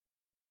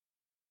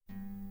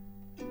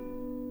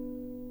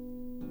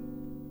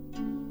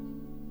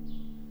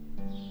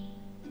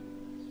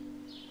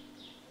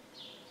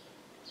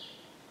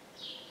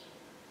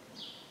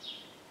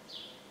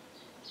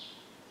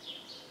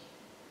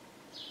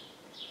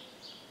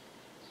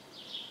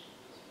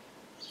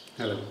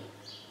Hello.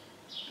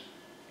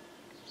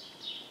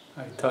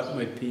 I thought it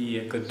might be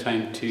a good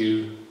time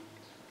to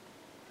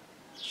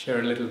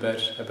share a little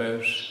bit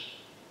about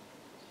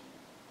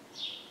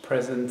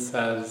presence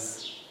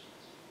as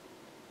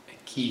a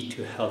key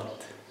to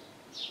health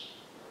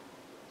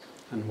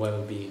and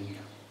well-being,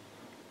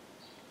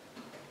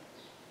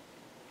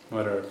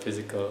 whether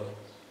physical,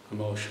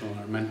 emotional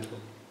or mental.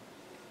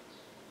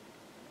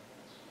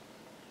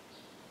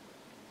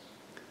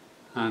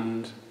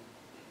 And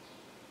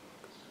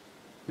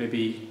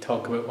maybe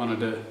talk about one of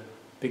the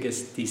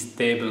biggest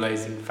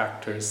destabilizing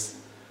factors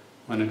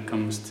when it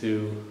comes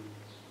to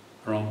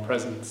our own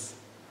presence,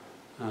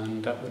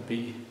 and that would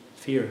be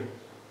fear.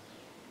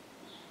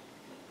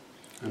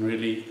 And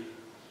really,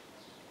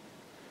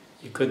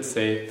 you could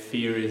say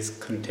fear is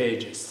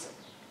contagious,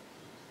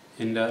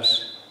 in that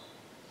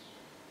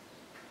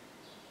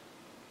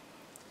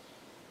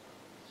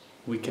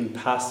we can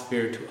pass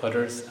fear to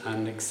others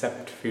and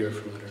accept fear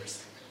from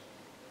others.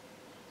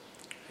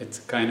 It's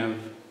a kind of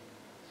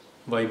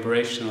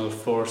vibrational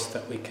force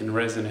that we can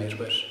resonate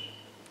with,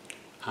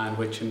 and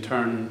which in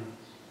turn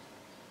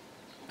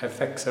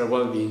affects our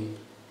well-being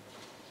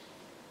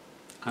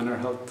and our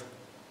health.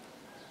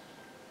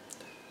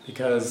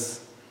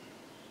 Because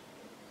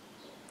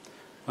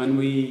when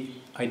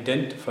we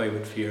identify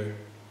with fear,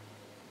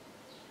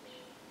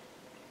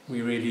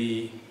 we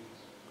really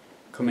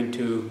come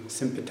into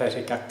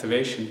sympathetic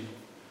activation.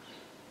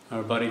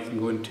 Our body can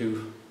go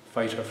into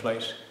fight or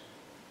flight,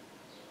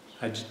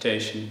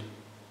 agitation,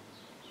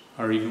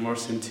 or even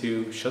worse,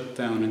 into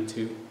shutdown,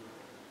 into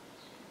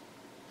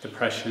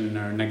depression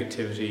or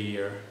negativity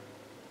or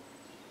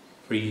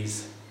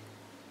freeze.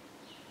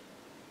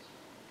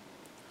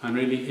 And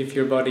really, if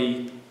your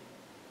body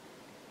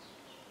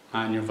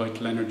and your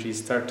vital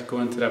energies start to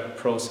go into that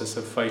process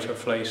of fight or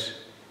flight,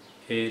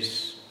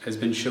 it has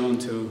been shown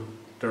to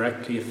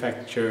directly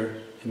affect your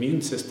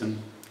immune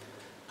system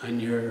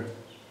and your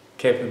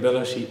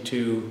capability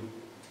to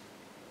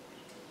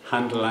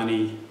handle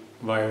any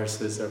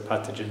viruses or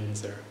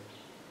pathogens.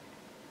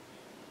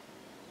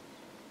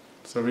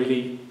 So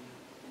really,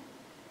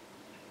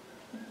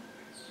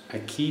 a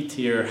key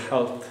to your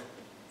health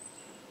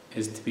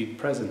is to be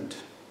present.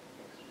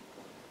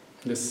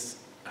 This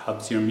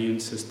helps your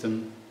immune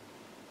system,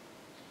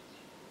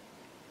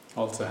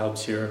 also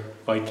helps your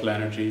vital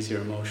energies, your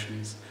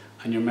emotions,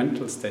 and your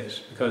mental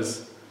state.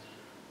 Because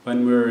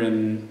when we're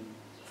in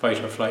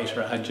fight or flight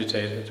or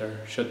agitated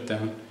or shut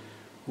down,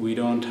 we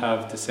don't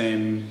have the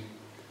same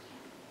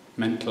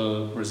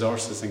mental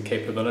resources and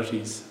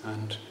capabilities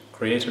and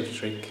creative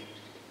streak.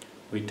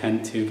 We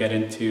tend to get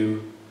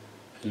into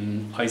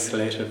an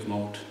isolative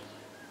mode,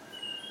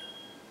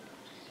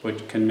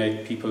 which can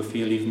make people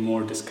feel even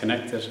more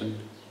disconnected. And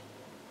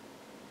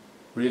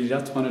really,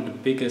 that's one of the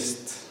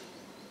biggest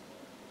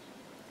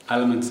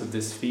elements of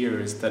this fear,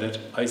 is that it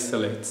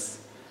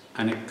isolates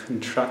and it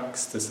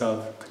contracts the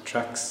self,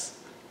 contracts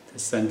the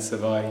sense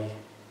of I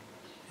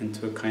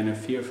into a kind of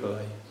fearful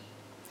I.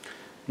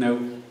 Now,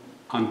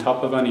 on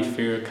top of any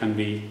fear can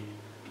be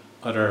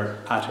other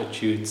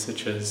attitudes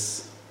such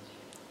as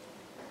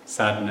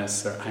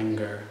sadness or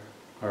anger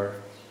or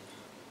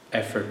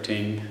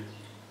efforting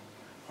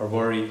or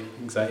worry,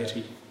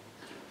 anxiety.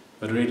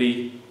 But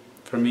really,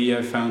 for me,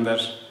 I found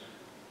that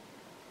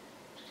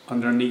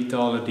underneath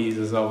all of these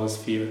is always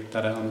fear,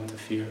 that element of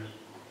fear.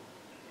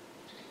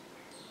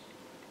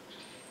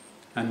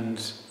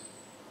 And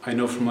I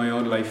know from my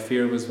own life,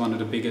 fear was one of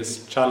the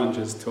biggest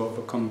challenges to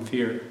overcome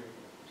fear.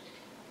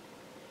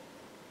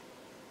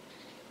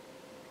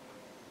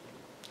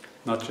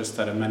 Not just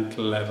at a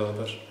mental level,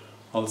 but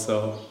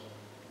also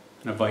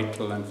in a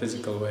vital and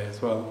physical way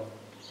as well.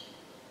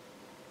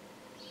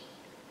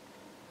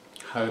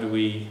 How do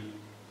we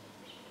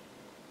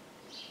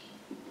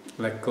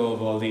let go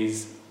of all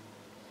these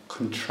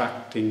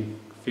contracting,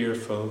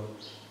 fearful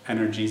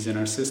energies in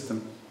our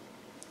system?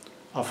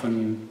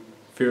 Often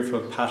fearful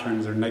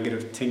patterns or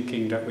negative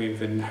thinking that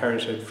we've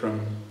inherited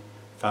from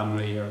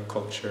family or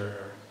culture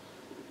or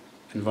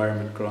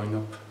environment growing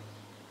up.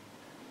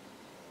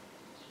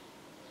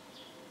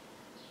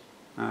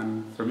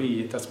 And for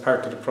me, that's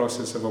part of the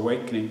process of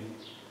awakening,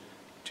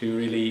 to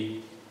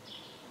really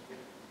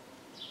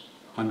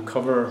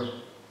uncover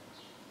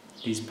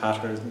these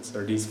patterns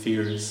or these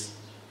fears,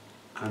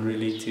 and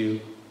really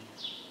to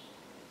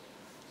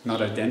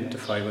not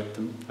identify with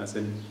them, as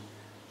in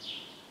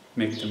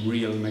make them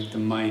real, make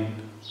them mine,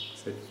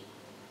 say,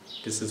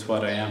 this is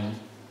what I am,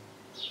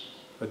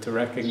 but to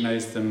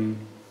recognize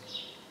them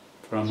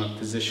from a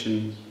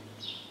position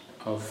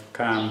of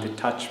calm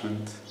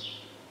detachment,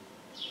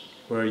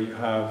 where you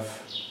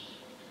have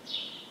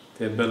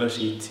the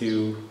ability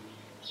to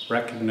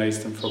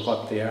recognize them for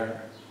what they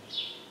are,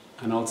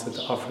 and also to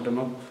offer them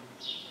up.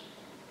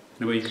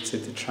 In a way, you could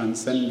say to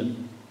transcend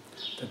them,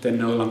 that they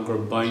no longer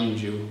bind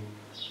you,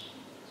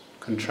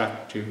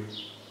 contract you.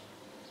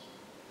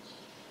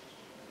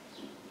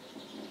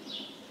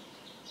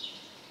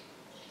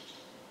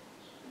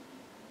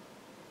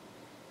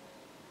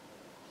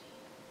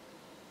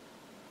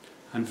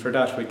 And for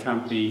that, we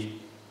can't be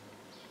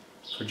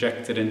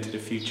projected into the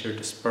future,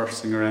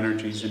 dispersing our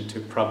energies into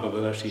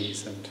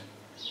probabilities and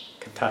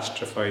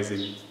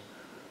catastrophizing,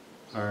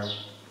 or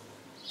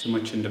too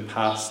much in the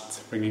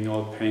past, bringing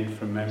all pain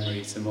from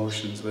memories,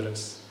 emotions with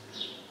us.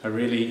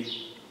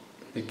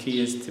 The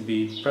key is to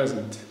be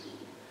present,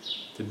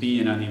 to be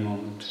in any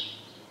moment.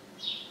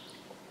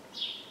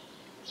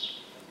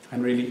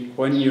 And really,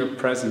 when you're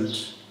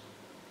present,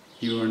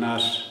 you are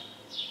not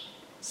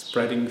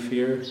spreading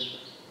fear,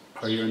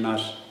 or you're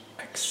not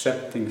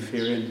accepting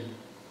fear in.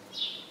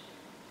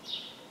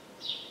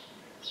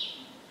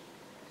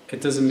 It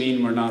doesn't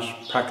mean we're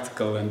not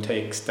practical and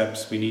take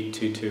steps we need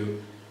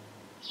to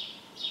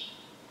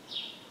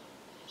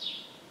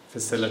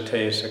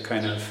facilitate a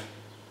kind of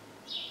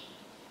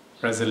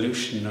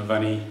resolution of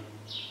any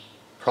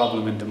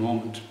problem in the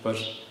moment, but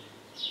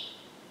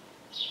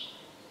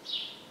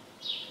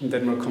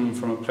then we're coming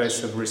from a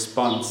place of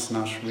response,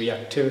 not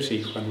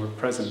reactivity, when we're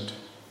present.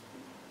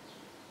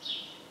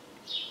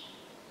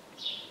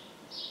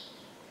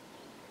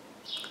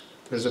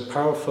 There's a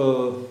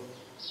powerful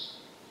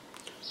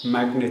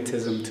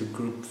magnetism to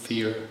group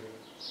fear,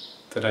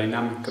 the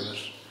dynamic of it.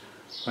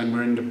 When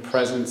we're in the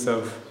presence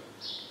of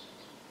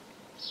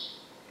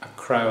a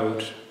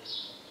crowd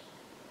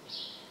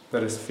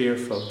that is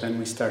fearful, then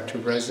we start to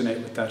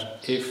resonate with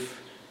that.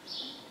 If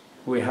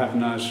we have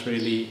not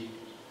really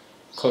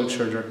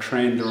cultured or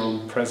trained our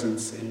own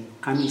presence in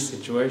any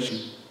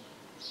situation,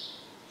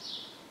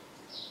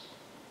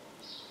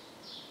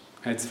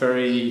 it's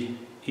very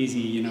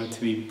easy,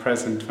 to be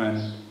present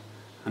when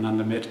and on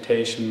the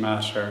meditation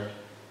mat or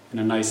in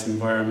a nice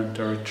environment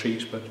or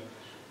retreat, but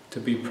to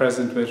be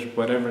present with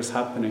whatever's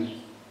happening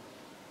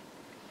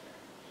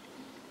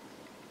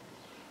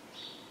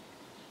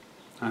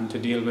and to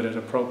deal with it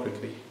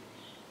appropriately.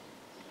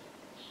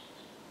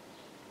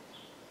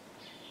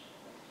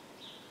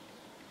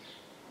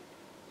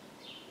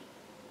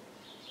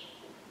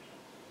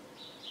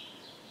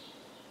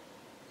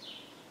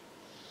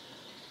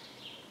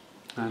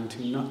 And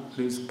to not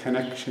lose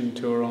connection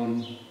to our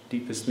own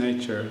deepest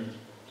nature.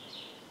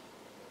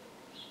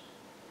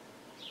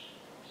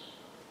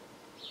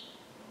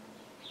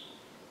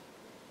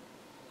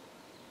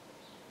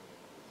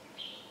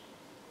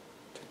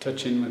 To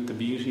touch in with the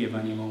beauty of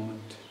any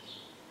moment.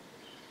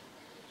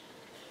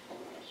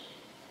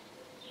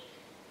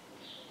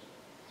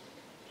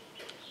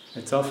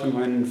 It's often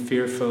when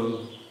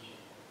fearful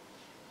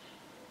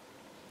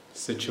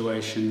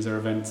situations or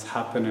events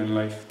happen in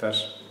life that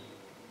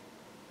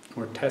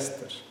we're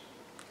tested.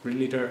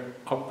 Really, there are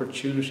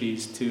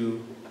opportunities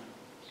to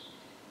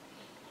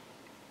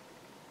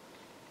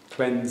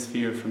cleanse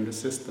fear from the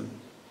system.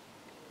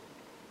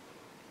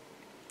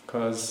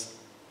 Because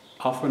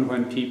often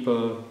when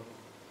people,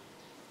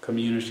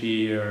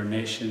 community or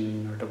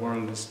nation or the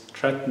world is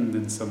threatened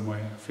in some way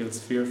or feels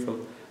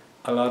fearful,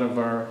 a lot of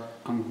our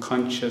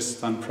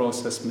unconscious,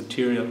 unprocessed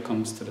material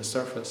comes to the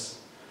surface.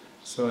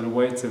 So in a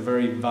way it's a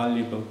very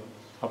valuable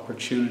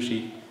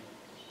opportunity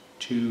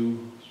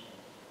to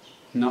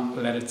not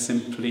let it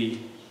simply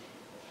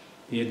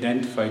be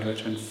identified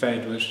with and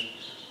fed with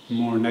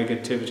more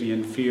negativity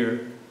and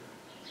fear,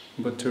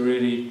 but to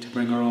really to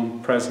bring our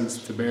own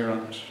presence to bear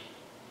on it.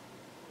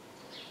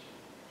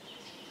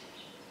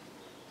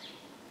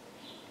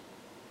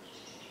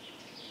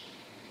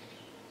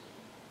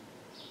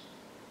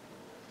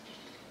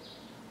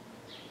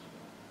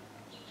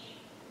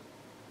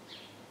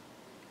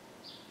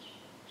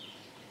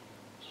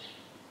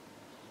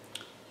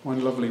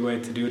 One lovely way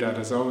to do that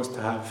is always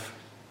to have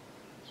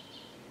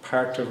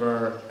part of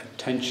our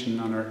attention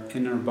on our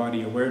inner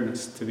body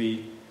awareness, to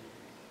be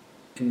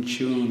in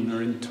tune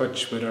or in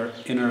touch with our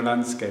inner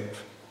landscape,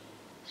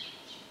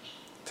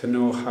 to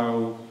know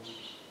how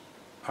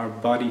our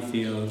body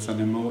feels and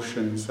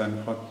emotions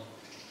and what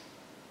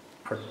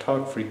our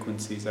thought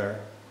frequencies are.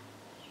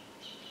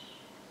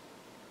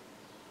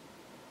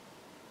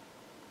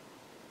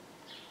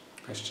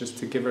 It's just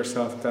to give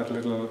ourselves that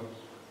little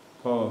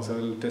pause, a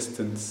little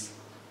distance,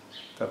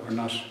 that we're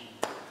not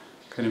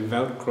kind of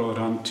velcroed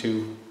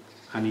onto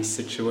any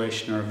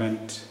situation or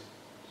event.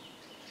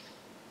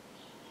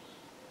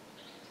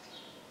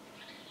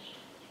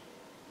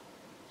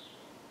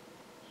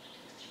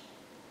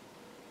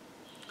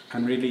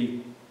 And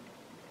really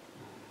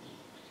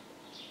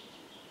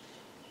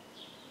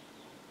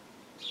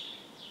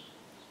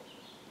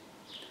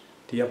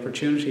the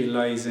opportunity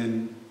lies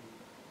in,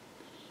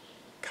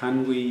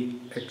 can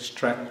we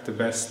extract the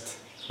best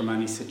from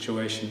any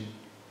situation?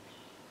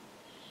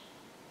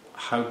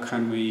 How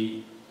can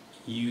we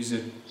use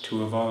it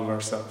to evolve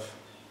ourselves,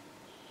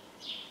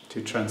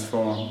 to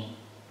transform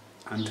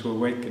and to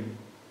awaken?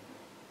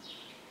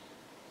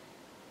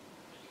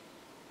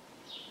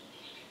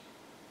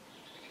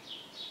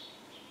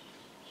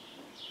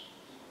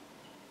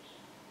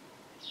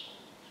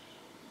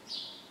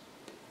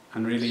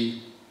 And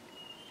really,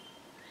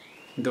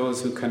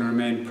 those who can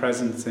remain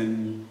present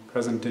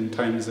in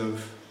times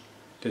of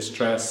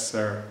distress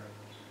or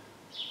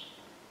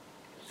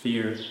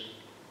fear,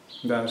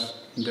 that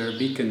they're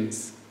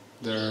beacons,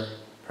 their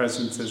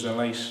presence is a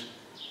light,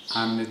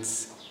 and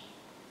it's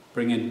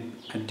bringing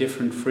a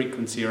different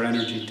frequency or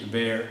energy to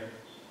bear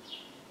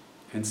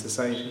in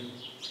society.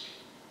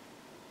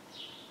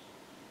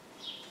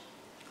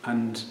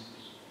 And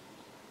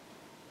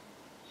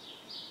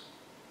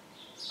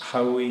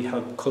how we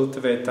help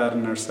cultivate that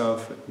in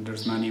ourselves,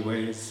 there's many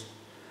ways.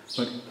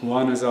 But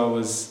one is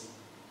always,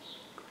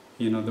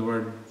 the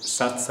word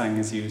satsang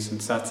is used,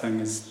 and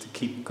satsang is to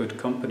keep good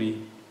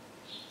company.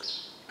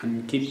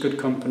 And keep good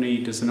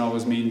company doesn't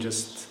always mean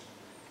just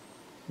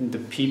the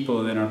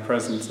people in our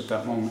presence at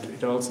that moment.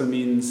 It also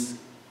means,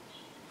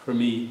 for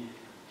me,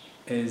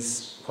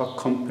 is what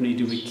company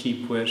do we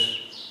keep with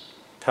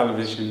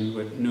television,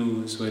 with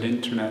news, with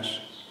internet?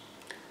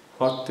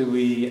 What do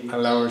we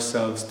allow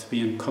ourselves to be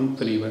in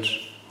company with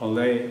all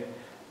day?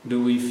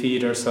 Do we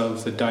feed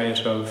ourselves a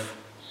diet of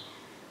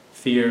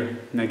fear,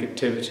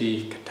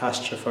 negativity,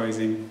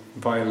 catastrophizing,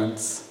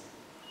 violence?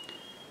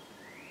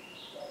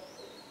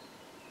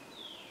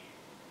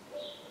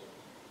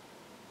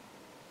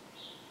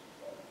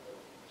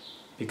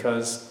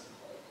 Because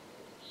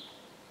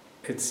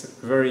it's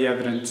very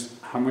evident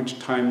how much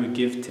time we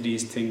give to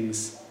these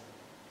things,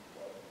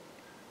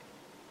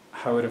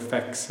 how it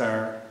affects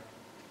our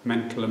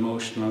mental,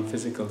 emotional, and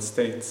physical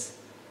states,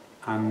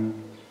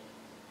 and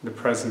the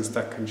presence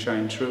that can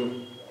shine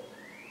through.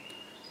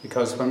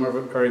 Because when we're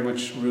very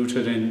much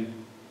rooted in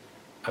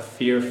a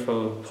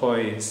fearful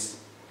poise,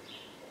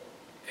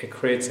 it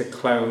creates a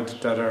cloud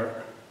that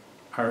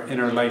our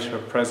inner light or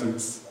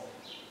presence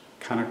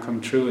cannot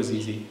come through as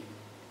easy.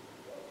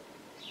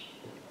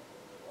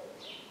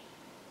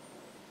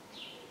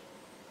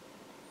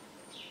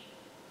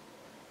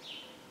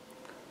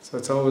 So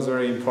it's always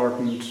very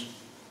important,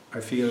 I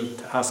feel,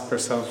 to ask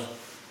ourselves,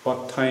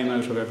 what time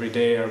out of every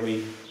day are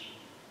we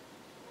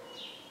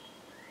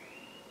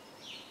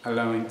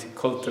allowing to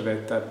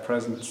cultivate that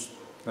presence,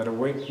 that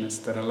awakeness,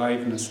 that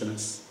aliveness in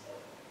us?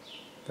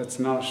 That's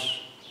not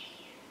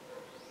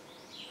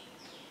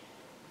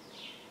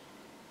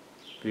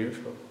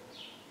beautiful.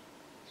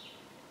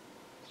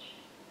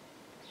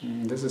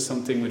 This is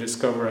something we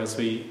discover as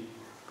we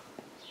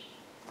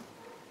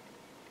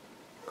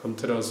come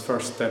to those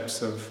first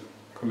steps of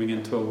coming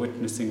into a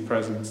witnessing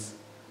presence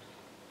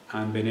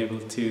and being able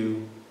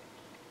to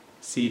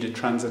see the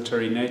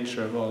transitory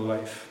nature of all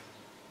life.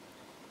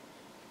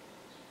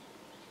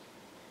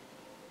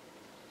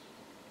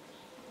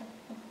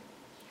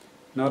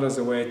 Not as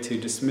a way to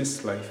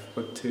dismiss life,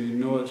 but to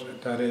know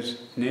that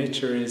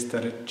nature is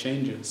that it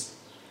changes.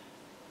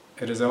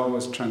 It is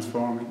always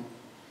transforming.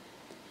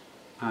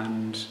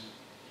 And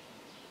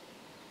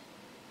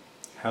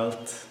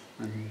health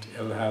and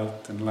ill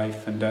health and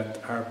life and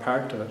death are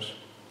part of it.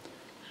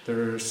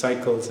 There are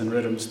cycles and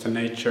rhythms to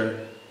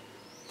nature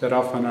that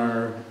often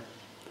our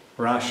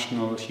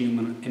rational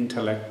human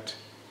intellect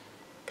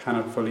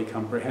cannot fully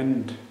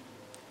comprehend.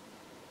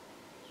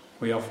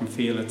 We often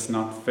feel it's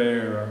not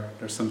fair or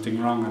there's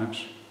something wrong in it.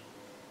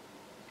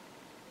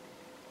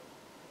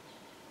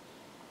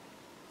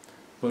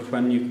 But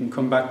when you can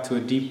come back to a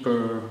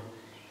deeper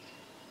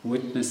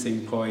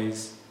witnessing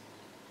poise,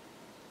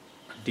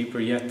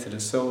 deeper yet to the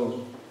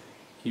soul,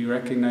 you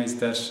recognize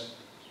that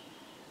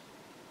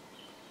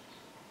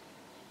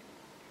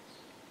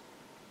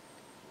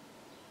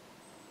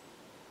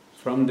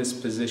from this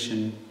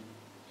position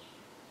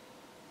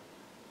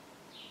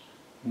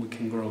we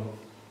can grow.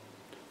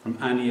 From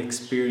any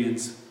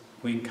experience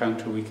we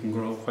encounter, we can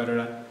grow.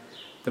 Whether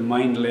the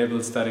mind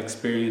labels that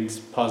experience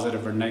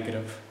positive or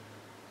negative,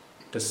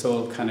 the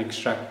soul can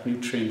extract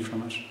nutrient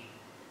from it.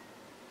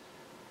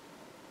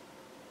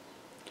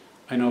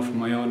 I know from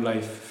my own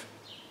life,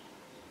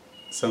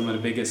 some of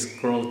the biggest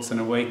growths and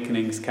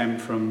awakenings came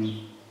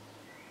from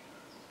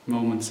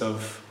moments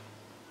of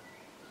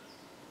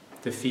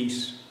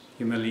defeat,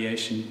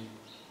 humiliation,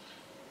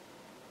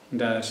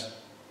 that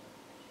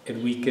it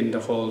weakened the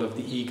hold of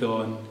the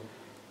ego and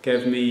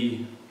gave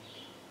me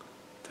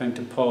time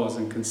to pause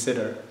and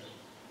consider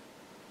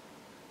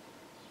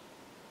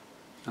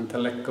and to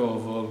let go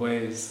of all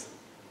ways.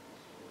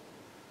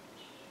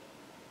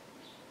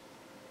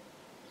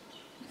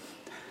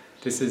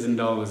 This isn't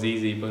always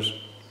easy, but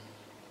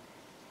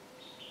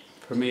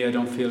for me, I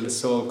don't feel the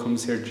soul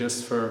comes here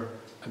just for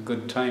a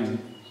good time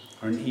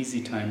or an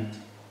easy time.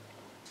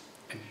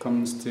 It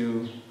comes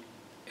to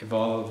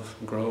evolve,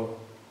 grow,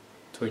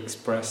 to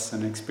express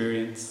and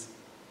experience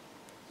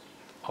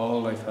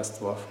all life has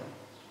to offer.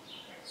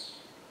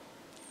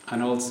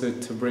 And also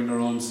to bring our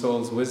own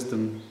soul's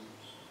wisdom,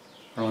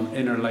 our own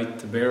inner light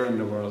to bear in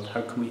the world.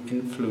 How can we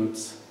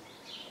influence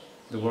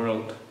the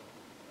world?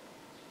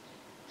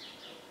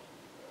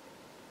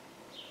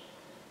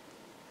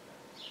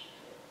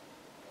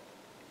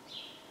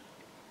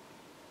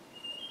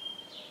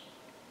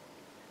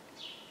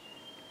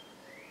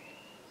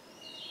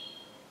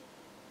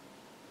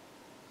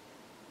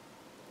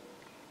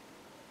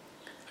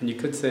 And you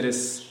could say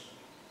this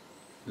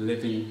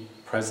living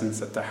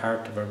presence at the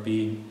heart of our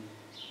being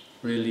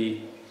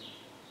really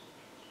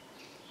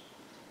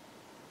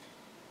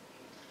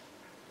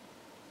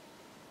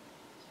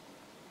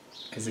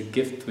is a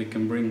gift we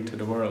can bring to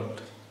the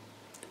world.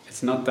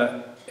 it's not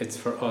that it's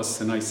for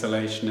us in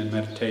isolation and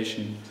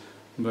meditation,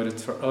 but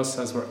it's for us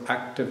as we're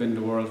active in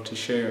the world to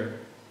share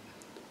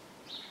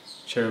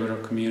with our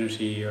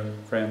community or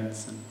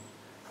friends, and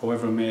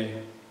however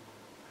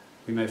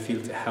we may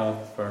feel to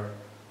help or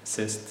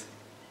assist.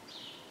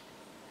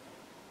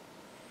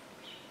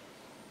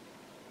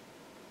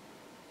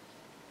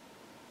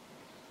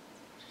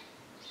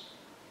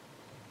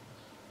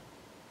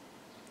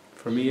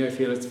 For me, I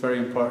feel it's very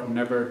important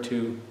never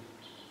to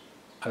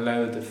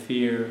allow the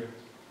fear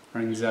or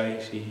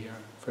anxiety or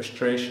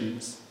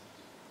frustrations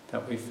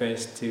that we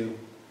face to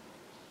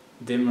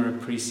dim our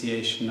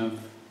appreciation of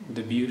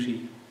the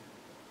beauty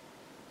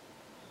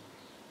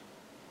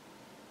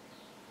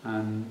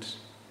and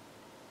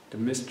the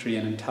mystery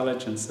and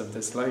intelligence of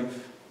this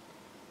life,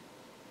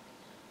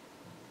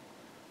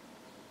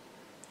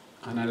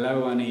 and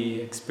allow any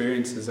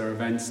experiences or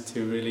events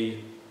to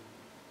really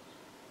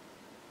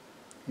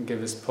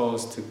give us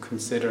pause to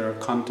consider or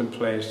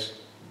contemplate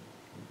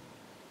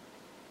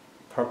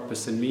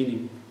purpose and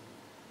meaning.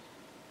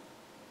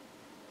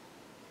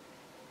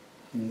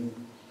 And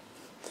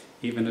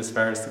even as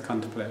far as to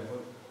contemplate,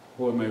 well,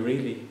 who am I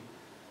really?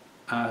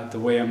 The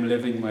way I'm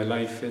living my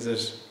life, is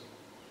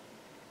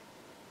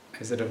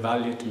it a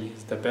value to me?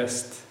 Is it the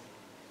best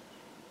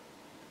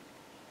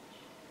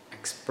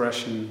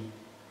expression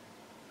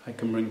I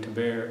can bring to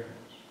bear?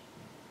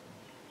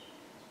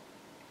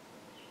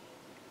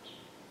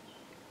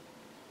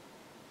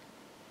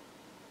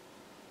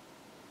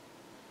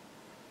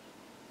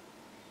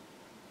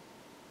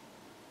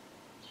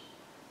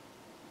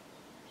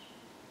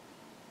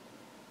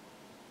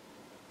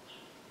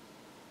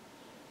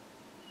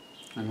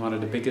 And one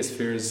of the biggest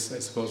fears I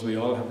suppose we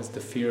all have is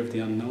the fear of the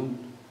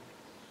unknown.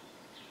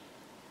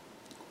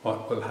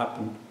 What will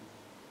happen?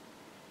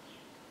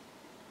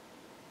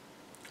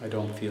 I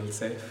don't feel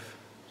safe.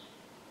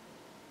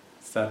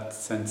 It's that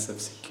sense of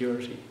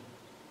security.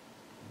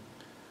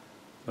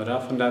 But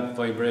often that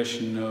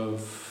vibration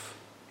of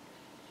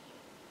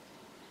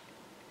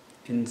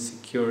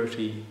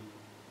insecurity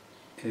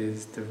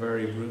is the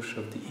very root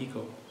of the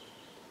ego.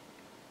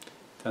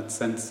 That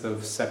sense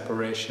of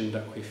separation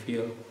that we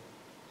feel.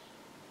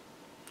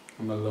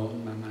 I'm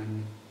alone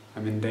and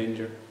I'm in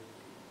danger.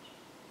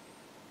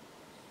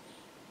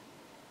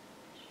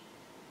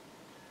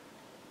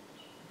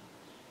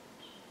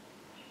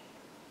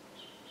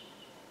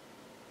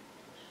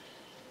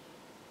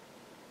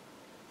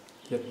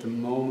 Yet the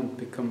moment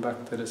we come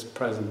back to this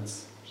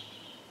presence,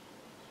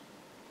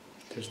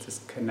 there's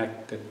this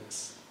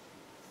connectedness,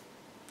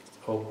 this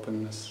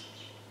openness,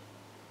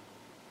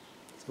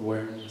 this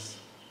awareness.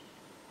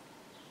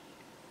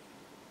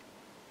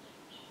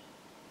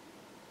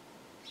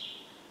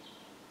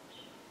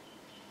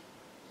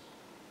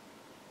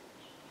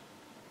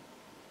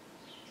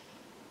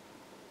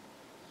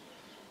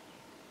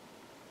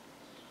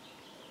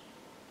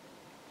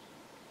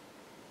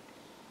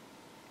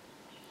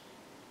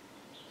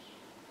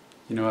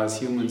 You know, as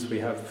humans we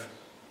have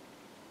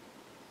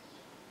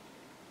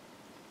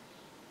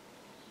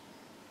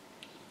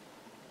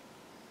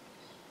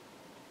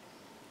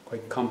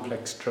quite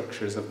complex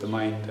structures of the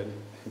mind and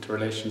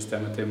interrelations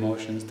then with the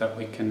emotions that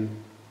we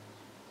can,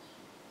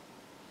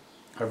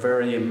 our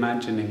very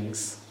imagining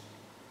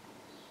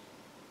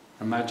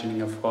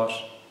of what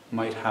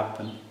might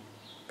happen,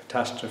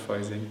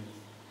 catastrophizing,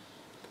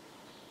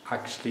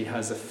 actually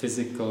has a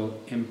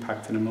physical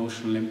impact, an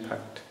emotional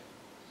impact.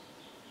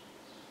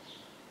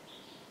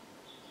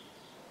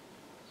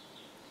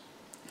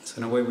 So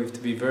in a way we have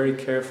to be very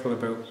careful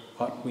about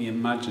what we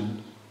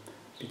imagine,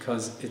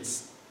 because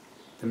it's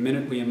the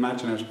minute we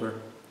imagine it, we're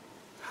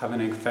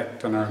having an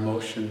effect on our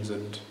emotions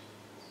and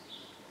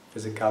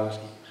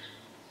physicality.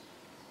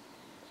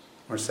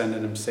 We're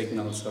sending them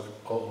signals of,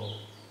 oh,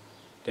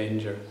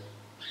 danger,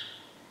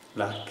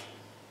 lack.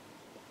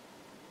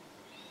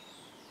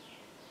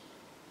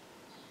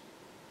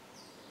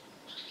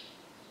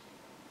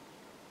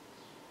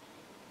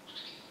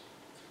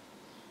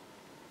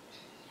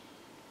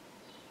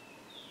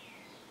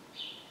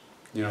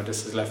 You know,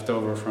 this is left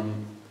over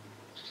from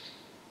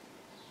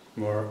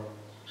more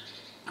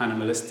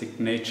animalistic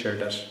nature,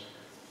 that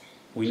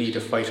we need a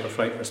fight or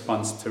flight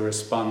response to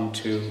respond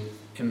to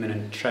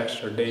imminent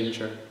threat or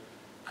danger,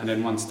 and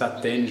then once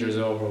that danger is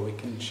over we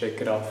can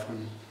shake it off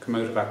and come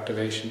out of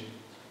activation.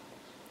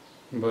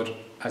 But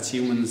as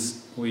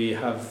humans we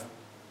have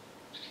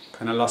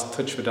kind of lost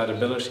touch with that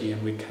ability,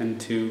 and we tend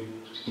to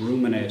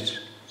ruminate,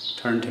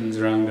 turn things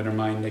around in our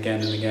mind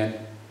again and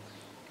again.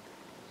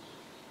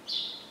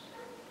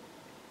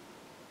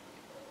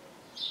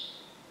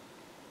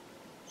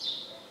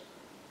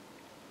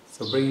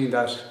 So bringing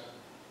that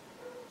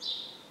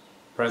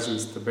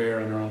presence to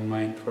bear in our own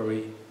mind, where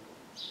we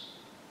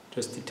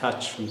just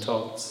detach from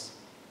thoughts.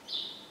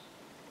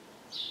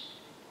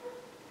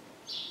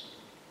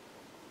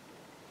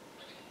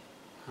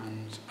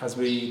 And as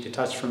we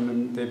detach from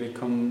them, they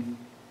become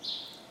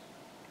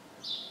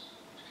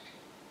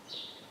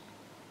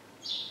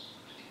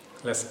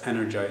less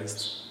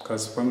energized.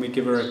 Because when we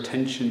give our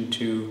attention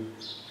to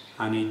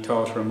any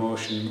thought or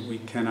emotion, we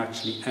can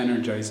actually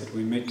energize it,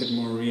 we make it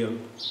more real.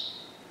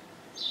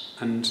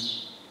 And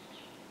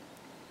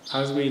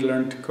as we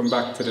learn to come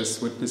back to this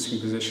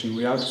witnessing position,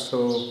 we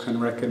also can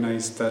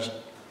recognize that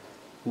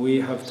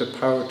we have the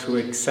power to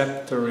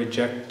accept or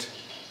reject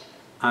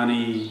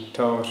any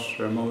thought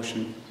or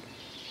emotion,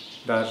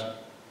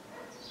 that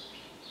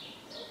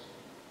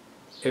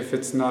if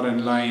it's not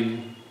in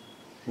line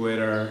with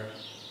our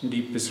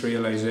deepest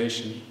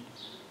realization,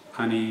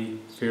 any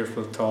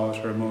fearful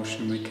thought or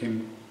emotion, we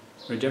can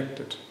reject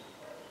it.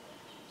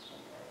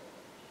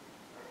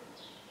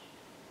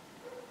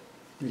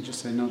 We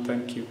just say, no,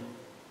 thank you.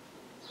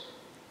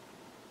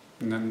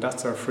 And then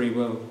that's our free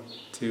will,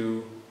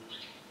 to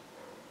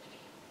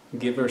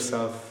give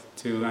ourselves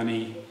to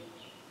any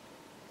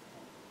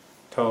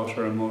thought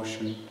or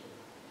emotion,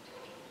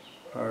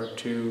 or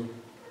to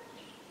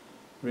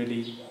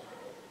really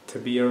to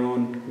be our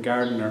own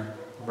gardener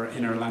of our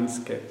inner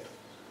landscape.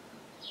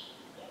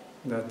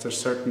 That there's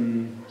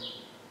certain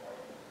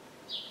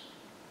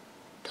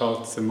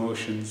thoughts,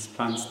 emotions,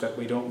 plants that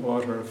we don't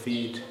water or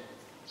feed,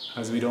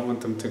 as we don't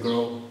want them to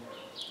grow,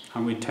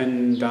 and we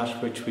tend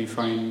that which we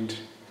find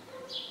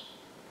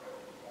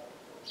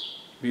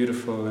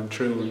beautiful and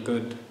true and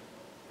good,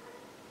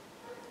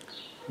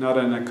 not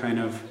in a kind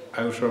of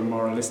outer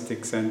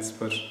moralistic sense,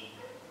 but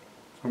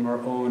from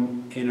our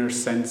own inner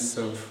sense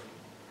of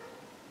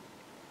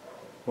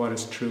what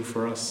is true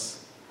for us.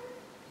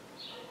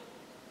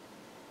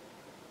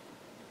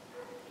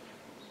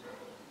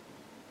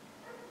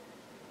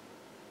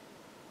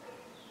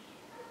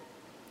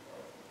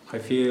 I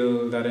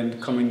feel that in the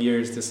coming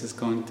years this is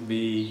going to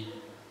be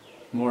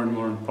more and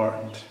more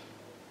important,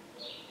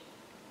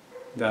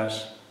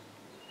 that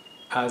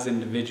as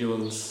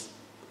individuals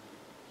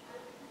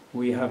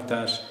we have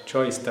that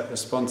choice, that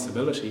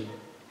responsibility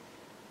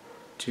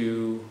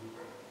to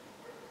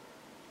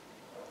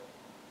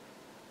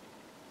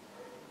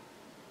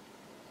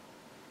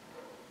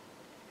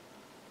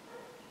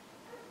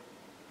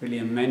really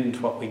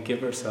amend what we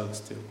give ourselves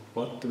to.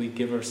 What do we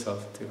give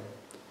ourselves to?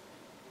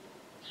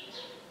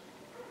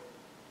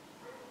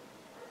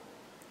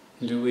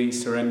 Do we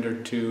surrender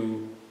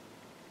to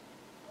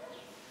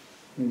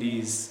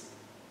these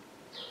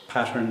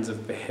patterns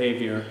of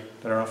behavior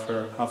that are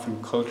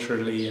often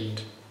culturally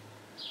and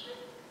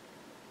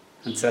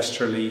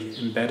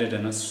ancestrally embedded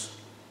in us?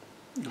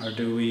 Or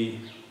do we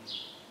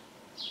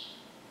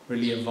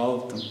really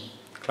evolve them,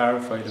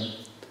 clarify them,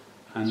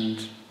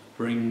 and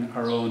bring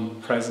our own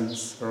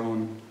presence, our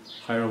own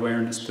higher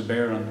awareness to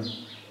bear on them?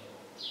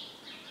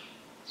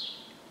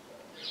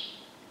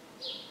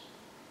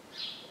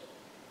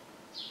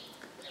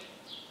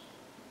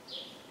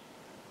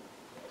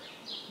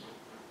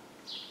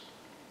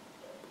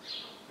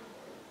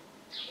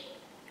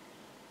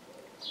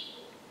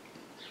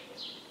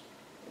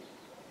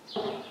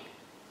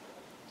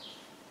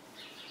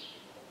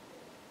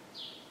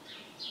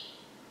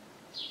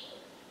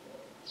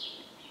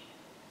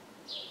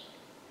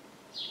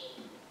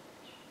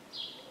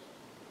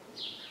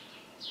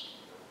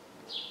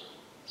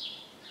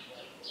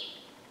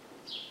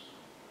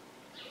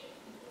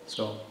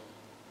 So,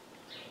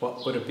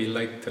 what would it be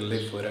like to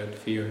live without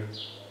fear?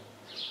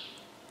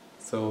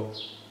 So,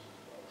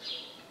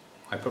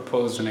 I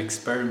propose an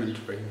experiment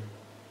for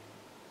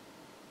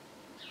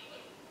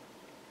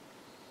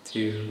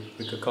you.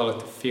 We could call it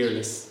the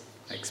fearless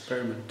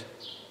experiment.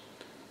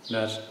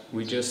 That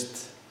we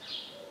just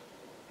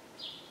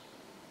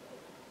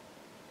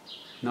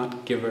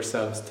not give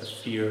ourselves to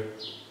fear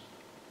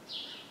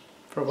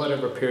for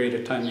whatever period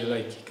of time you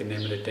like. You can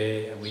name it a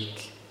day, a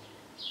week,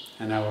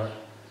 an hour.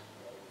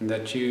 And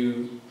that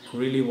you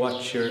really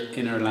watch your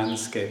inner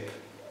landscape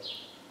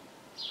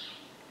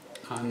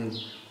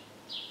and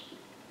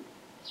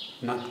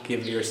not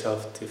give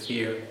yourself to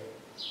fear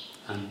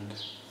and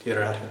the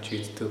other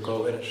attitudes to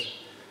go with it,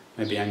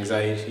 maybe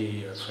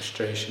anxiety or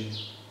frustration.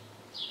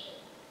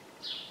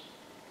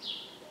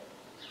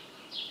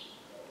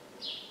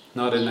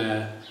 Not in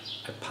a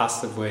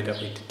passive way that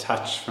we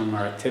detach from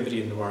our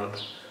activity in the world.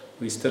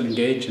 We still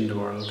engage in the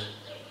world,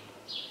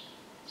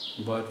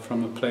 but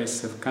from a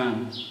place of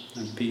calm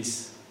and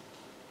peace.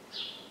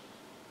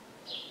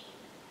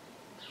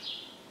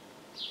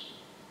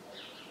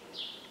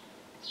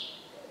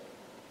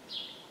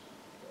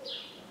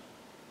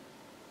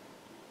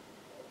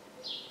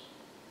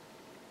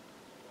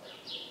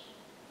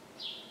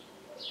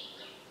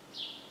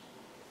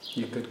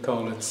 You could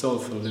call it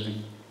soulful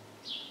living.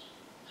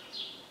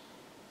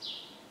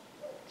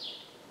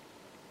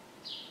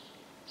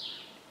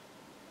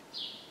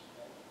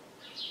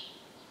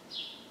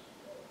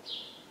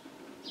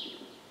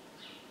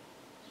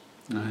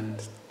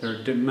 And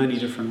there are many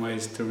different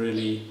ways to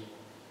really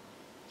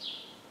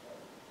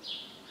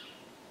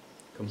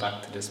come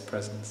back to this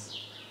presence.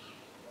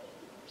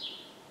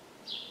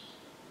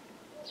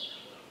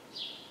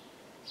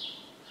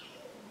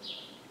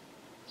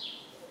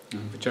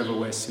 And whichever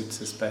way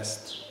suits us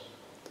best.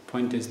 The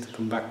point is to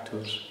come back to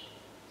it.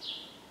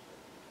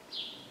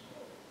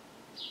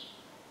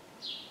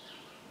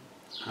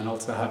 And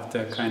also have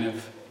the kind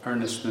of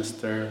earnestness,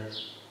 their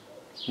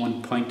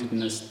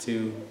one-pointedness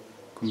to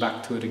come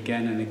back to it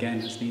again and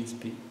again as needs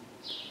be.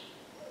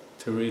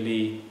 To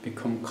really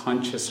become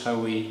conscious how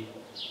we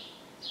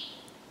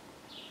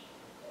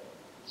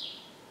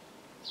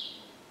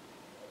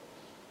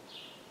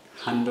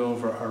hand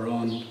over our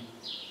own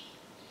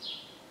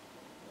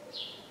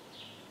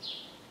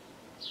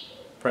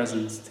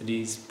presence to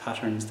these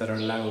patterns that are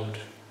loud,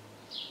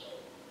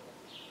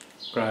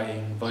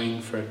 crying,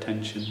 vying for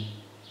attention.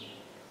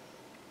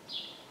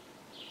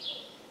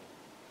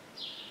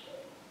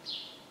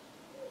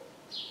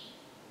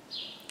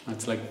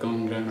 It's like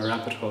going down a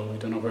rabbit hole. We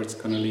don't know where it's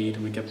going to lead,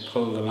 and we get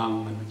pulled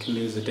along, and we can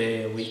lose a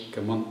day, a week,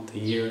 a month, a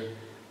year,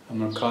 and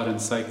we're caught in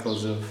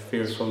cycles of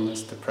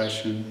fearfulness,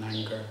 depression,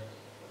 anger,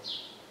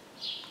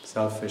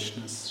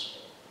 selfishness.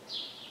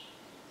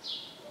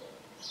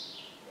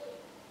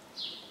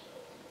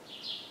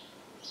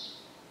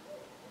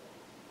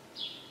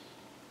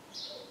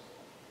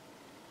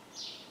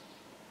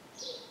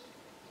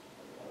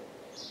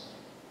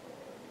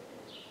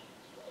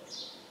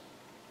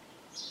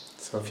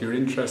 So if you're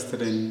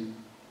interested in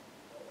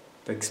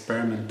the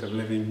experiment of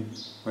living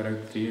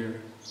without fear,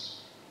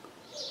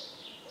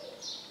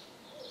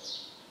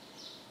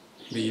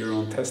 be your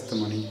own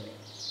testimony.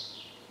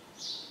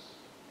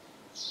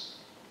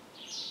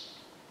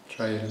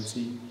 Try it and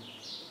see.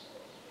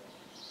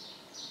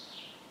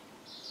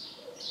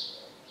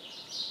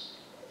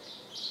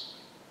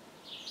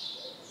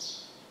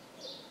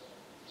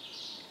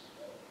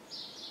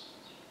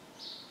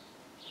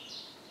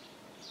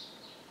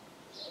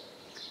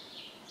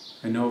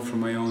 I know from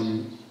my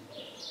own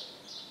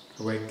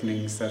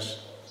awakenings that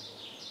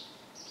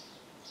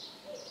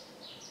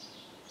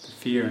the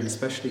fear, and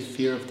especially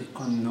fear of the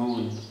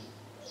unknown,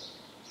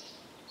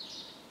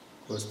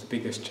 was the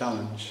biggest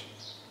challenge.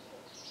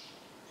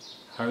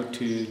 How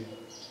to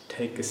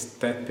take a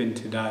step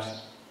into that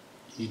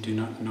you do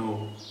not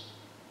know,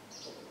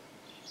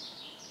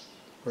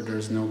 where there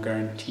is no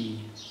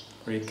guarantee,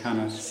 where you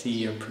cannot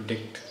see or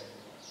predict,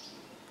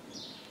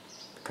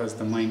 because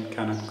the mind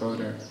cannot go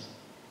there.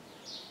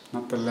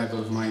 Not the level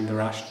of mind, the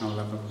rational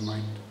level of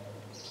mind.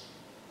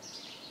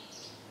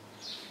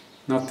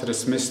 Not to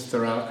dismiss the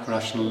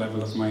rational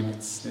level of mind,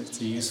 it's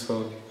a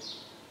useful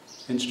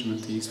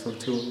instrument, a useful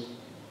tool.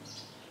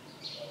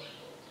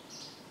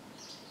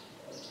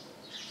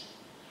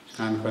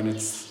 And when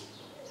it's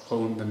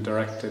honed and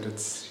directed,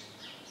 it's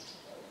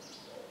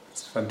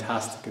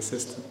fantastic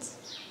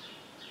assistance.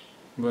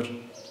 But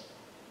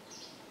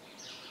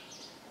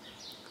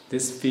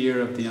this fear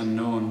of the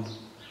unknown,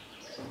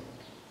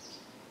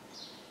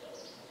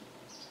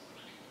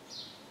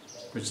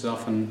 which is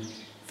often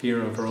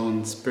fear of our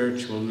own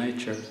spiritual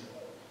nature,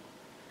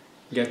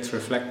 gets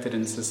reflected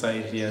in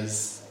society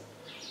as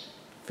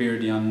fear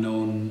the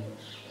unknown,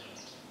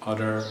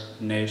 other,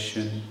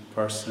 nation,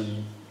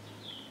 person,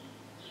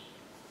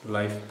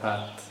 life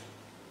path,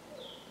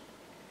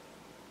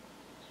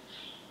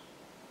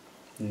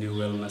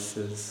 new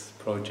illnesses,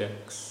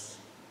 projects.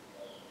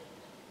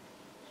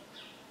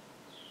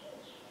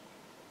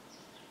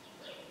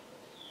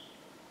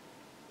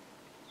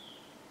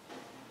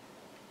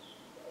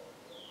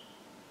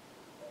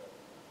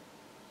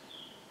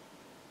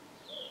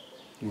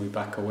 We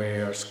back away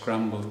or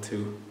scramble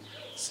to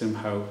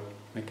somehow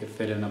make it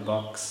fit in a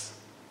box.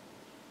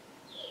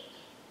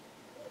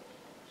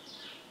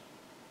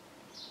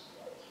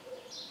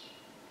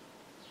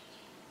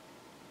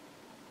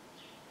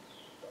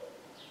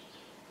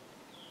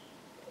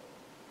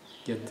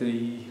 Yet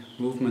the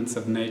movements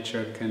of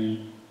nature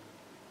can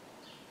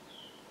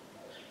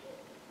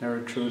never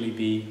truly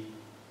be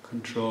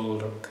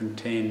controlled or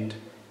contained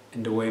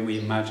in the way we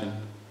imagine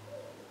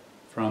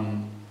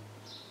from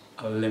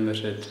a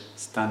limited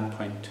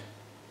standpoint,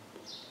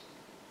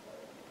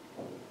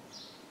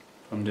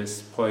 from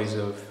this poise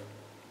of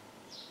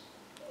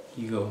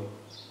ego.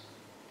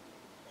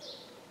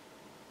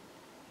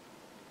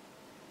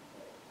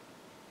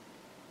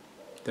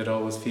 That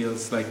always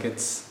feels like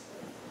it's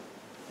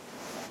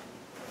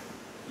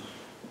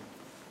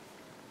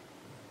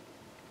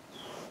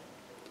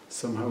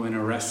somehow in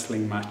a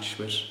wrestling match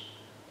with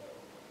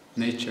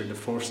nature, the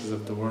forces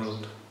of the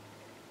world.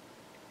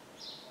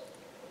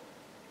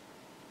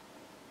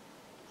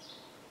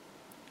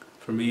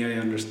 For me, I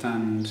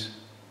understand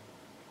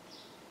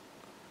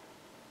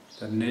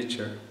that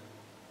nature,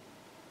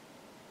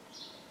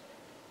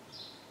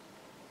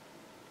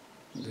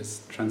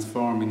 this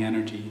transforming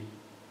energy,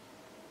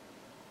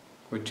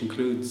 which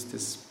includes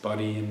this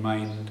body and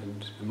mind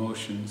and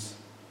emotions,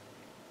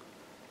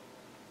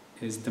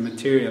 is the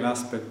material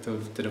aspect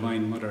of the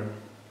Divine Mother.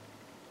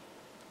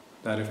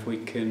 That if we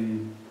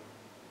can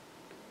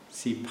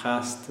see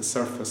past the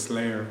surface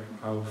layer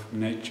of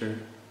nature,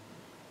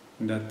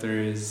 that there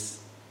is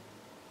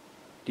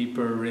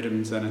deeper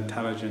rhythms and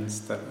intelligence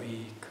that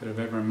we could have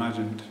ever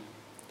imagined.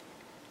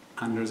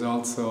 And there's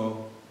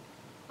also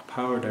a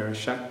power there, a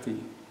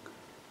Shakti,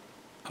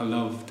 a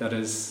love that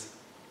is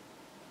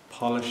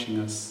polishing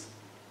us,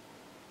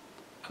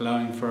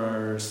 allowing for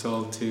our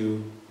soul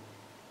to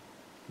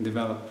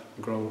develop,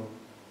 grow.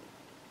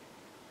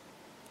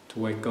 to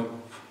wake up,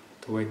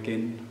 to wake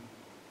in,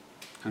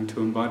 and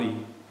to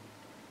embody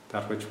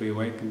that which we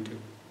awaken to.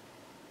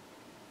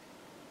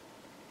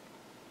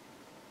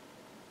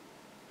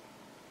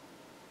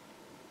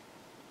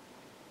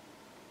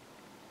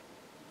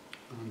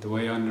 And the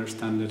way I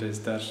understand it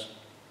is that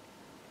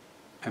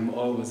I'm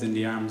always in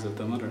the arms of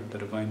the Mother, the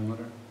Divine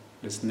Mother,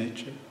 this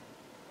nature.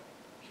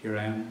 Here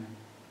I am.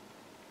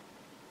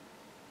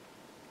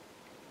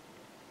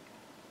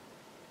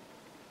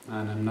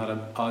 And I'm not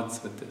at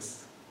odds with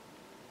this.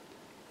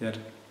 Yet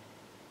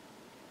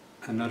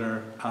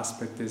another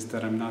aspect is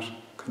that I'm not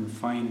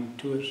confined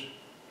to it.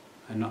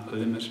 I'm not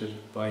limited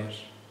by it.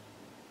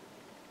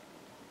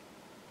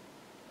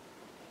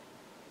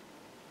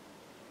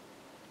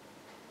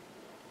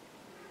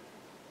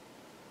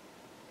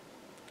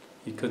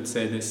 You could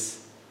say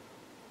this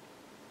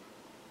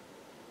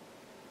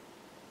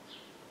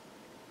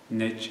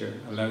nature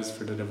allows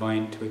for the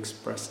divine to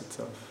express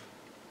itself.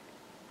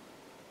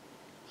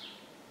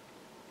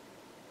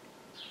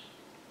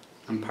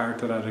 And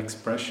part of that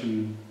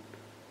expression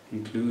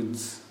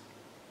includes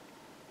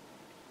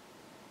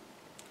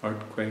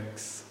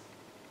earthquakes,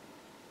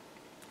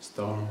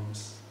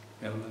 storms,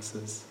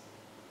 illnesses,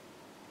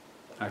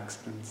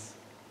 accidents.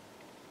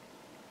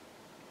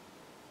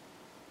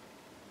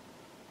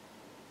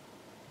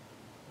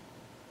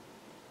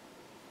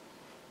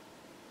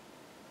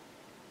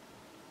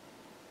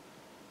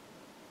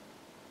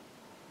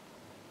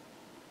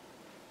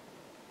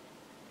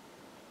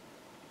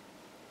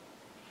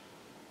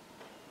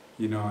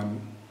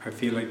 And I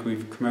feel like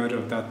we've come out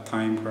of that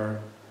time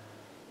where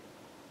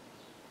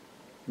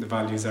the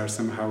values are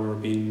somehow we're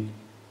being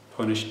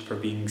punished for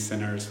being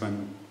sinners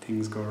when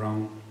things go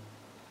wrong.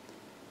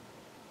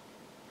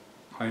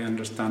 I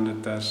understand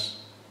it that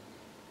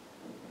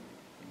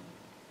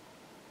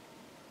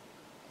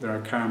there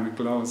are karmic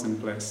laws in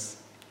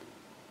place,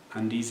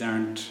 and these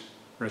aren't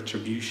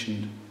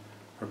retribution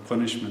or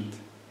punishment.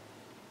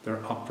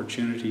 They're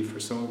opportunity for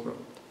soul growth.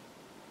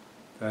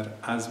 That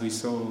as we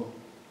sow,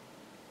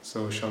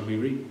 so shall we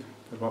reap.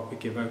 That what we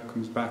give out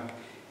comes back.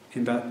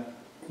 In that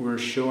we're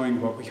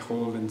showing what we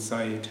hold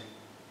inside.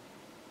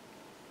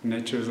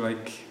 Nature is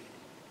like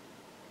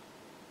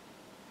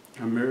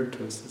a mirror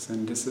to us,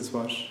 and this is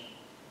what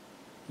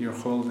you're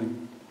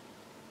holding.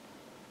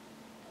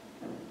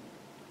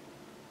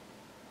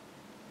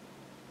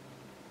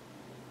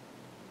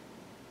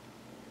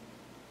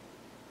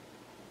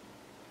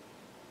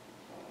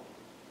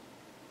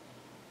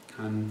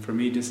 And for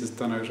me, this is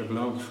done out of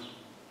love.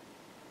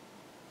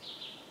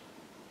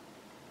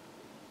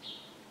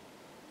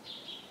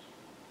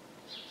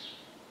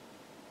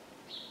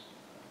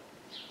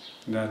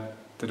 That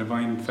the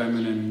Divine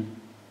Feminine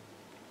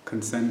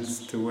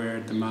consents to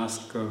wear the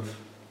mask of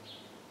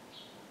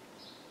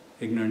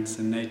ignorance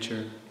in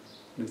nature.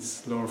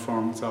 Its lower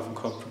form is often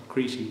called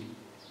Prakriti,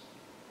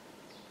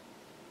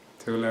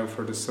 to allow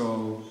for the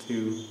soul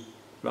to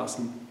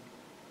blossom.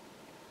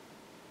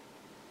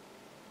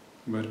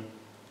 But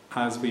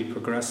as we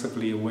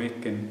progressively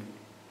awaken,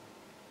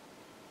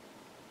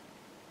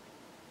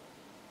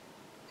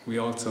 we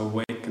also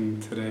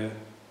awaken to the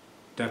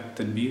depth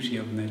and beauty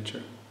of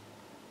nature.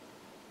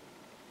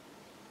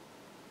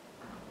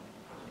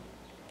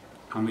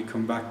 And we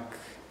come back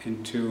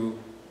into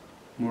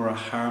more a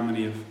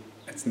harmony of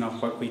it's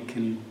not what we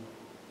can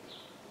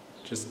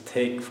just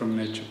take from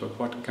nature, but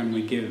what can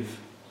we give?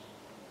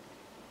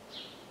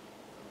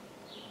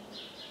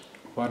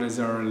 What is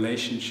our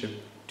relationship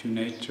to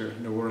nature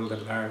and the world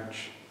at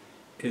large?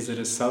 Is it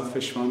a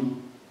selfish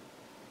one,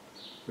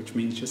 which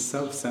means just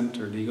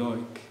self-centered,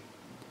 egoic?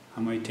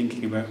 Am I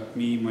thinking about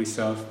me,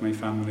 myself, my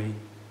family,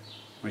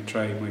 my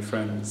tribe, my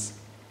friends?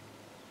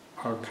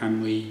 Or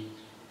can we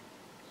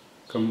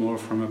come more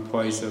from a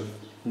place of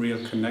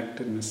real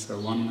connectedness or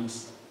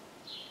oneness?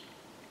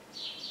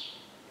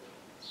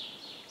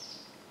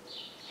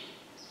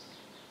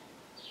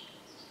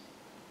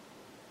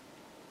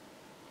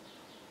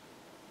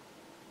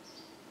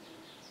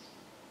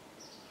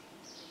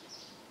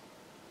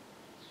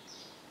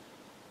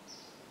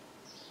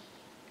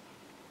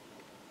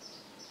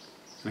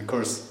 And of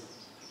course,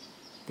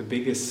 the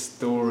biggest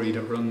story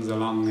that runs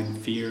along in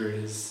fear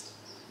is,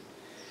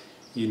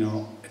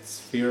 it's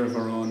fear of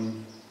our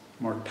own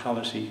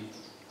mortality,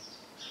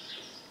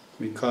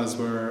 because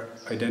we're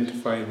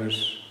identified with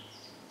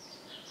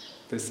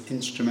this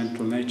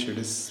instrumental nature,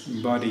 this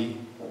body,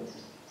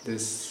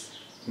 this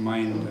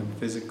mind and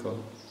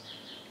physical.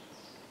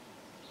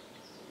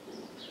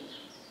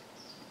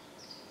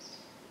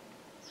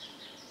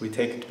 We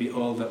take it to be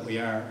all that we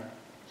are,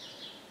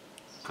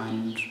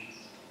 and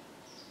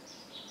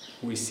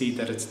we see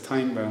that it's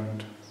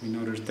time-bound. We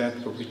know there's death,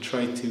 but we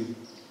try to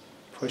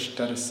push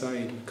that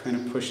aside. We kind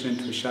of push it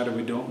into a shadow.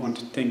 We don't want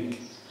to think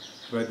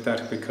about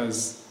that,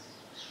 because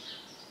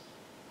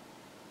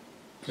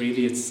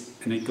really it's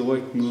an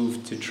egoic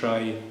move to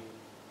try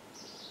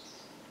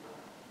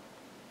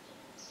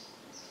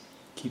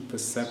keep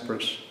us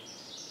separate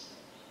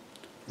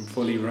from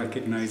fully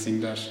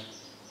recognizing that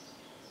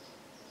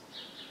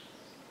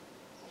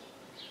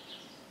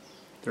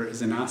there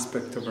is an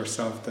aspect of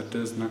ourself that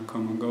does not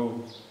come and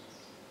go.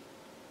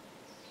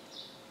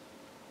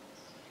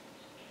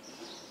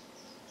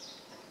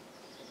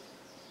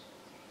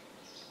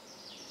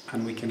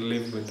 And we can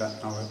live with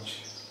that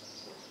knowledge.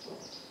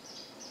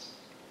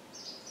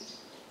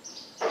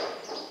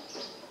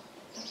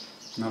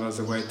 Not as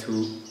a way to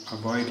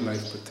avoid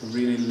life, but to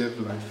really live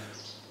life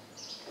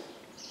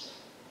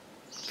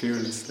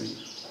fearlessly.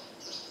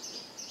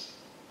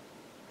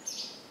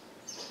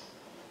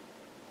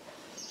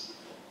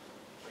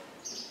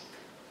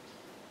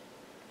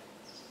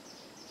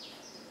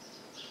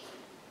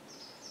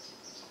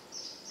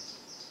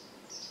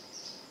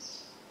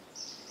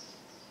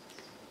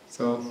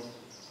 So,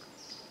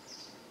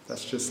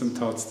 that's just some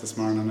thoughts this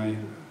morning. I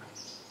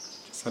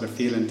just had a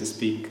feeling to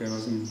speak. I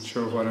wasn't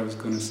sure what I was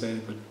going to say,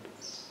 but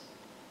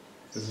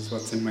this is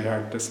what's in my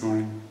heart this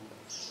morning.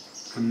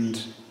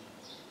 And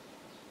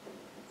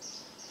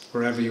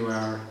wherever you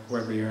are,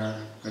 whoever you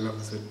are, I love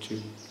is with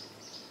you.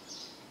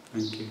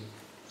 Thank you.